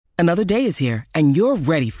Another day is here, and you're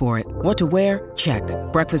ready for it. What to wear? Check.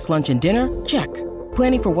 Breakfast, lunch, and dinner? Check.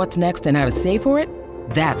 Planning for what's next and how to save for it?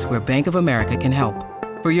 That's where Bank of America can help.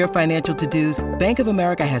 For your financial to-dos, Bank of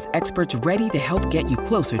America has experts ready to help get you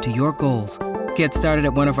closer to your goals. Get started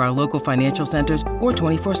at one of our local financial centers or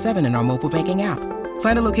 24/7 in our mobile banking app.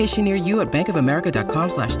 Find a location near you at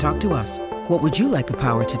bankofamerica.com/talktous. What would you like the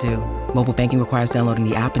power to do? Mobile banking requires downloading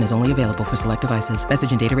the app and is only available for select devices.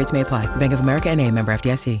 Message and data rates may apply. Bank of America N.A., member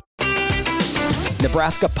FDIC.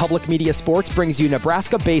 Nebraska Public Media Sports brings you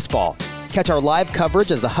Nebraska Baseball. Catch our live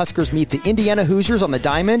coverage as the Huskers meet the Indiana Hoosiers on the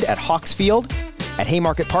Diamond at Hawks Field at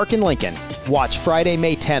Haymarket Park in Lincoln. Watch Friday,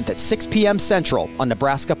 May 10th at 6 p.m. Central on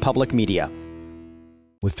Nebraska Public Media.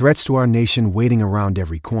 With threats to our nation waiting around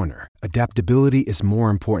every corner, adaptability is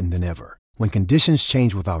more important than ever. When conditions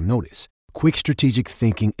change without notice, quick strategic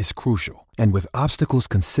thinking is crucial. And with obstacles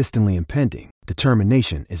consistently impending,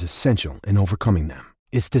 determination is essential in overcoming them.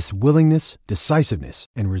 It's this willingness, decisiveness,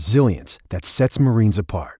 and resilience that sets Marines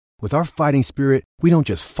apart. With our fighting spirit, we don't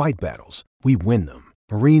just fight battles, we win them.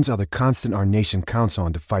 Marines are the constant our nation counts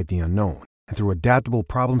on to fight the unknown. And through adaptable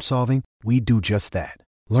problem solving, we do just that.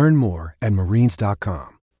 Learn more at marines.com.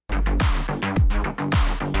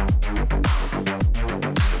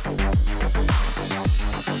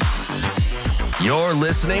 You're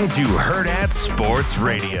listening to Hurrdat Sports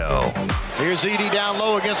Radio. Here's Edey down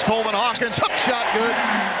low against Coleman Hawkins. Hook shot good.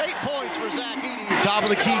 8 points for Zach Edey. Top of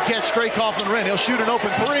the key catch, Trey Kaufman-Renn. He'll shoot an open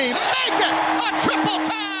three. Make it! A triple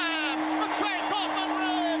time for Trey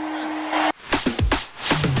Kaufman-Renn.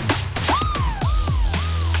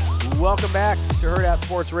 Welcome back to Hurrdat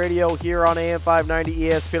Sports Radio here on AM 590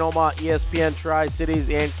 ESPN Omaha, ESPN Tri-Cities,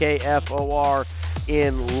 and KFOR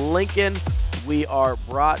in Lincoln. We are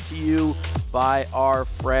brought to you by our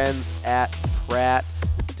friends at Pratt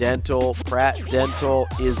Dental. Pratt Dental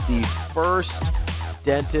is the first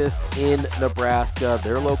dentist in Nebraska.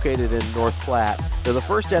 They're located in North Platte. They're the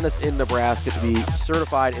first dentist in Nebraska to be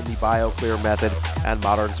certified in the BioClear method and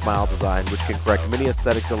modern smile design, which can correct many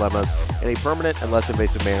aesthetic dilemmas in a permanent and less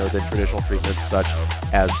invasive manner than traditional treatments such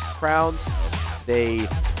as crowns. They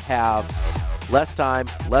have less time,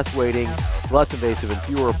 less waiting, it's less invasive, and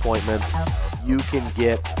fewer appointments. You can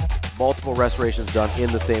get multiple restorations done in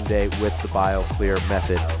the same day with the BioClear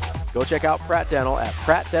method. Go check out Pratt Dental at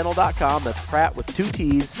prattdental.com. That's Pratt with 2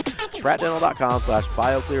 T's.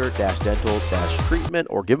 prattdental.com/BioClear-dental-treatment,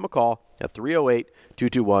 or give them a call at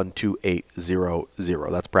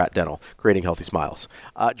 308-221-2800. That's Pratt Dental, creating healthy smiles.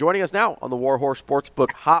 Joining us now on the Warhorse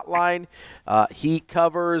Sportsbook Hotline, he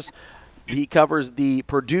covers the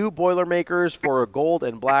Purdue Boilermakers for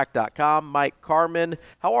goldandblack.com. Mike Carmin,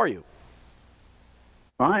 how are you?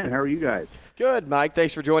 Fine. How are you guys? Good, Mike.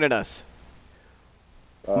 Thanks for joining us.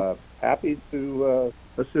 Happy to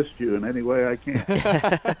assist you in any way I can.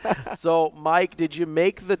 So, Mike, did you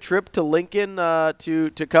make the trip to Lincoln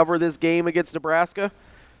to cover this game against Nebraska?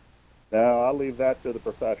 No, I'll leave that to the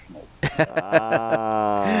professionals.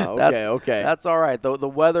 Okay. That's all right. The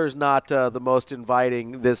weather's not the most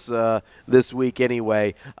inviting this week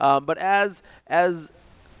anyway. But as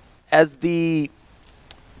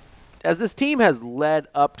this team has led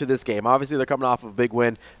up to this game, obviously they're coming off of a big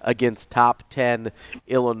win against top 10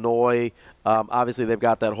 Illinois. Obviously they've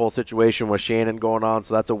got that whole situation with Shannon going on,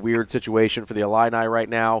 so that's a weird situation for the Illini right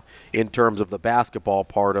now in terms of the basketball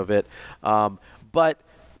part of it. But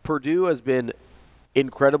Purdue has been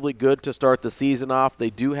incredibly good to start the season off. They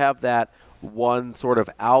do have that one sort of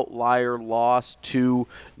outlier loss to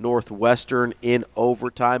Northwestern in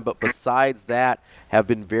overtime, but besides that have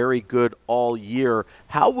been very good all year.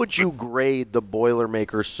 How would you grade the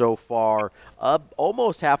Boilermakers so far,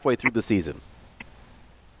 almost halfway through the season?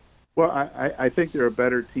 Well, I think they're a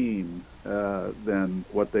better team than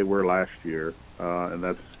what they were last year,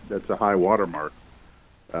 and that's a high watermark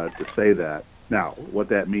to say that. Now, what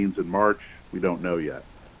that means in March, we don't know yet.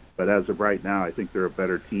 But as of right now, I think they're a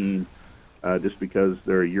better team just because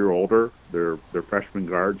they're a year older. Their freshman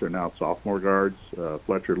guards are now sophomore guards,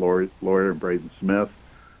 Fletcher Lawyer and Braden Smith.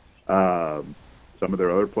 Some of their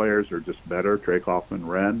other players are just better. Trey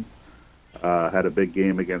Kaufman-Renn had a big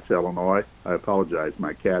game against Illinois. I apologize.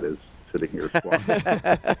 My cat is sitting here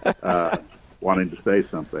wanting to say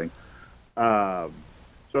something.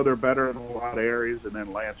 So they're better in a lot of areas. And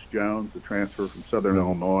then Lance Jones, the transfer from Southern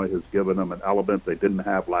Illinois, has given them an element they didn't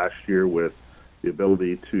have last year with the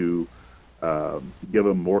ability to give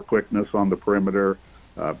them more quickness on the perimeter,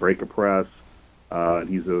 break a press. And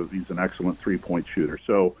he's an excellent three-point shooter.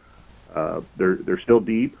 So they're still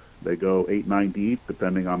deep. They go 8-9 deep,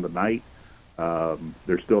 depending on the night.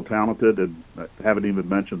 They're still talented, and I haven't even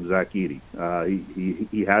mentioned Zach Edey.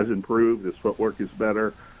 He has improved. His footwork is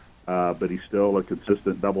better. but he's still a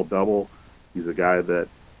consistent double-double. He's a guy that,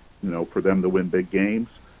 for them to win big games,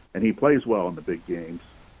 and he plays well in the big games.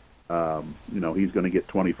 He's going to get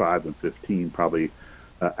 25 and 15 probably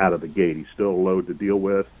out of the gate. He's still a load to deal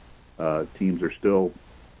with. Teams are still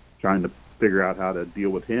trying to figure out how to deal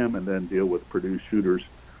with him and then deal with Purdue shooters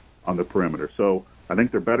on the perimeter. So I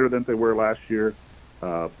think they're better than they were last year.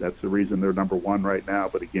 That's the reason they're number one right now.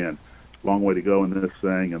 But again, long way to go in this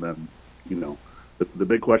thing. And then, the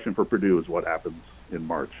big question for Purdue is what happens in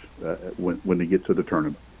March when they get to the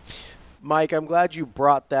tournament. Mike, I'm glad you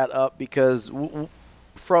brought that up because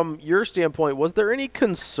from your standpoint, was there any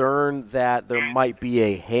concern that there might be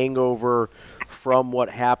a hangover from what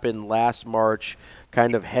happened last March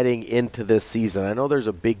kind of heading into this season? I know there's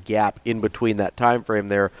a big gap in between that time frame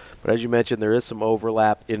there, but as you mentioned, there is some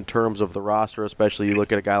overlap in terms of the roster, especially you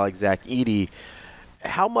look at a guy like Zach Edey.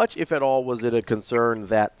 How much, if at all, was it a concern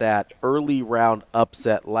that early round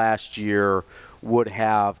upset last year would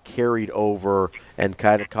have carried over and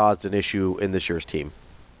kind of caused an issue in this year's team?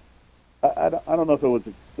 I don't know if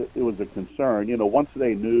it was a concern. Once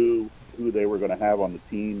they knew who they were going to have on the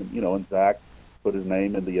team, and Zach put his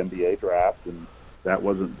name in the NBA draft, and that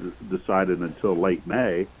wasn't decided until late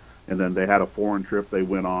May. And then they had a foreign trip they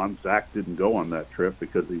went on. Zach didn't go on that trip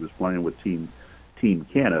because he was playing with Team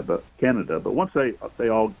Canada. But once they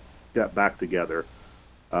all got back together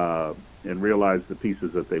and realized the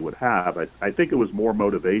pieces that they would have, I think it was more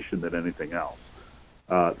motivation than anything else.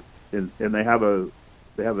 And they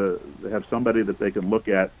have somebody that they can look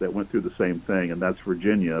at that went through the same thing, and that's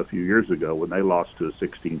Virginia a few years ago when they lost to a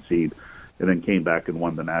 16 seed and then came back and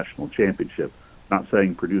won the national championship. Not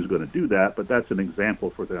saying Purdue's going to do that, but that's an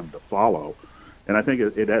example for them to follow. And I think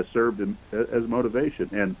it has served as motivation.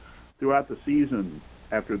 And throughout the season,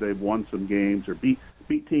 after they've won some games or beat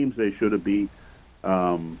teams they should have beat,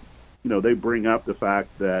 they bring up the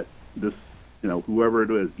fact that this, whoever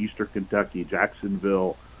it is, Eastern Kentucky,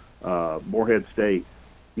 Jacksonville, Morehead State,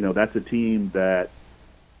 that's a team that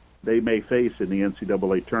they may face in the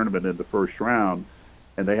NCAA tournament in the first round,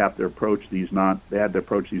 and they have to approach these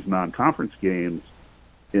non-conference games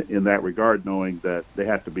in that regard, knowing that they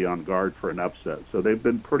have to be on guard for an upset. So they've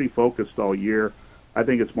been pretty focused all year. I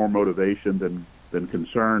think it's more motivation than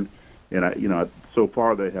concern, and so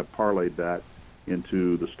far they have parlayed that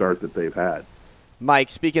into the start that they've had. Mike,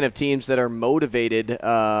 speaking of teams that are motivated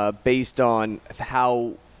based on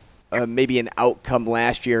how maybe an outcome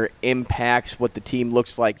last year impacts what the team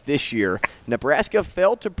looks like this year, Nebraska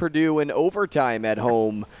fell to Purdue in overtime at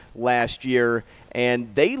home last year,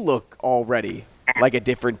 and they look already like a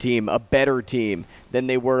different team, a better team than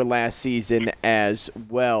they were last season as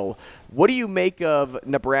well. What do you make of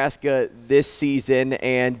Nebraska this season,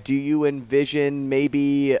 and do you envision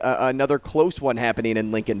maybe another close one happening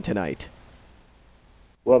in Lincoln tonight?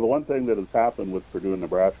 Well, the one thing that has happened with Purdue and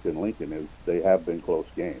Nebraska and Lincoln is they have been close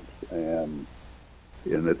games, and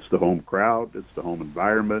it's the home crowd, it's the home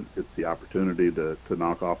environment, it's the opportunity to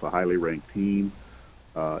knock off a highly ranked team,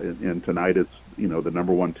 and tonight it's the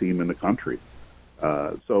number one team in the country,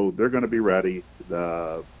 so they're going to be ready.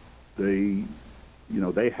 They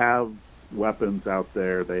have weapons out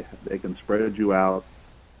there. They can spread you out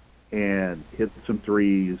and hit some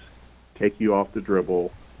threes, take you off the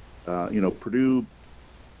dribble. Purdue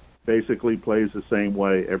basically plays the same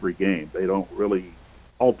way every game. They don't really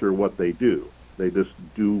alter what they do. They just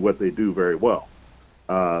do what they do very well.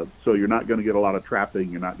 So you're not going to get a lot of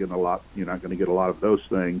trapping. You're not going to get a lot of those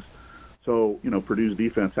things. So Purdue's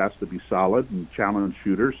defense has to be solid and challenge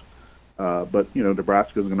shooters. But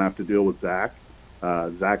Nebraska's going to have to deal with Zach.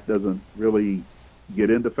 Zach doesn't really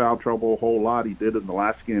get into foul trouble a whole lot. He did in the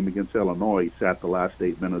last game against Illinois. He sat the last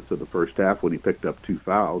 8 minutes of the first half when he picked up 2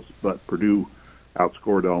 fouls. But Purdue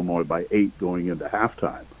outscored Illinois by 8 going into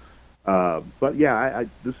halftime. But yeah,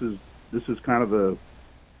 this is kind of a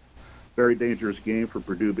very dangerous game for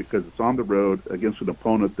Purdue because it's on the road against an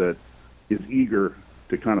opponent that is eager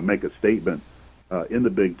to kind of make a statement in the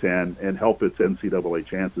Big Ten and help its NCAA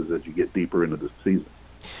chances as you get deeper into the season.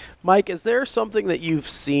 Mike, is there something that you've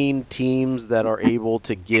seen teams that are able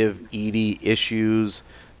to give Edey issues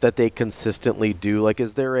that they consistently do? Like,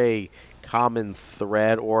 is there a common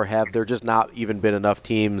thread, or have there just not even been enough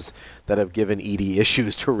teams that have given Edey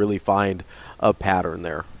issues to really find a pattern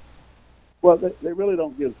there? Well, they really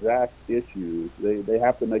don't give Zach issues. They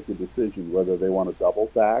have to make the decision whether they want to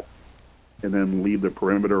double Zach and then leave the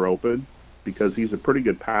perimeter open because he's a pretty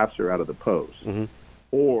good passer out of the post. Mm-hmm.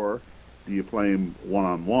 Or do you play him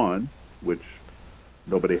one-on-one, which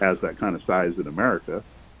nobody has that kind of size in America,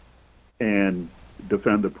 and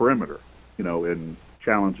defend the perimeter, and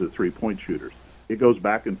challenge the three-point shooters. it goes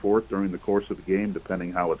back and forth during the course of the game,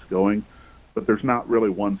 depending how it's going. But there's not really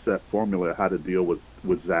one set formula how to deal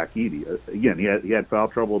with Zach Edey. Again, he had foul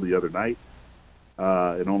trouble the other night,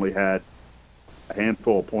 and only had a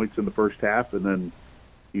handful of points in the first half, and then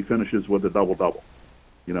he finishes with a double-double.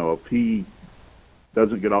 If he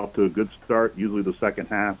doesn't get off to a good start, usually the second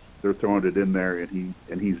half, they're throwing it in there,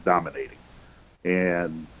 and he's dominating.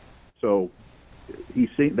 And so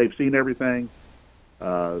they've seen everything.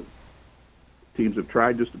 Teams have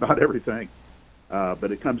tried just about everything.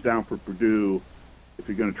 But it comes down for Purdue, if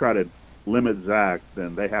you're going to try to limit Zach,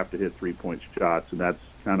 then they have to hit three-point shots, and that's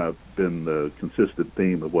kind of been the consistent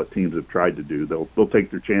theme of what teams have tried to do. They'll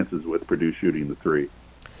take their chances with Purdue shooting the three.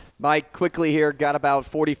 Mike, quickly here, got about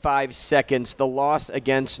 45 seconds. The loss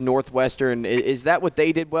against Northwestern, is that what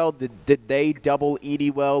they did well? Did they double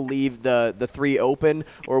Edey well, leave the three open,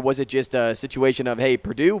 or was it just a situation of, hey,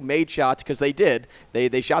 Purdue made shots because they did.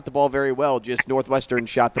 They shot the ball very well, just Northwestern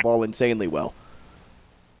shot the ball insanely well?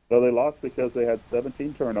 So they lost because they had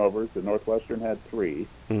 17 turnovers, and Northwestern had 3.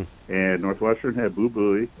 And Northwestern had Boo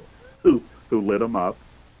Buie, who lit them up,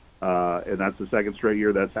 and that's the second straight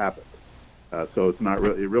year that's happened. So it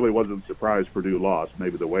really wasn't a surprise Purdue lost,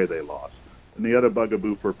 maybe the way they lost. And the other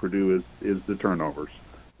bugaboo for Purdue is the turnovers.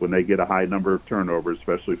 When they get a high number of turnovers,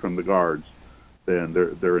 especially from the guards, then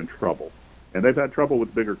they're in trouble. And they've had trouble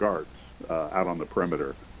with bigger guards out on the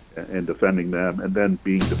perimeter and defending them, and then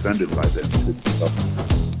being defended by them.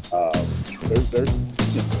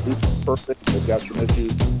 Who's perfect? They've got some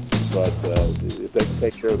issues, but if they can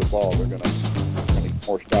take care of the ball, they're going to get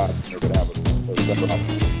more shots, and they're going to have a better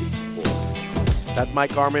opportunity. That's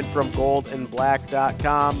Mike Carmin from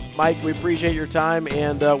goldandblack.com. Mike, we appreciate your time,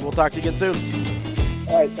 and we'll talk to you again soon.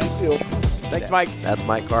 All right, thank you. Thanks, Mike. That's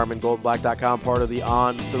Mike Carmin, goldandblack.com, part of the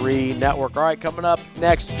On3 Network. All right, coming up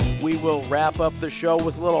next, we will wrap up the show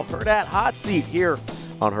with a little Herd at Hot Seat here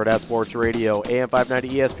on Herd at Sports Radio, AM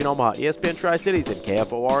 590 ESPN Omaha, ESPN Tri-Cities, and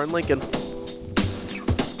KFOR in Lincoln.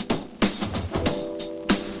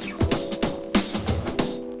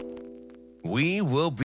 We will be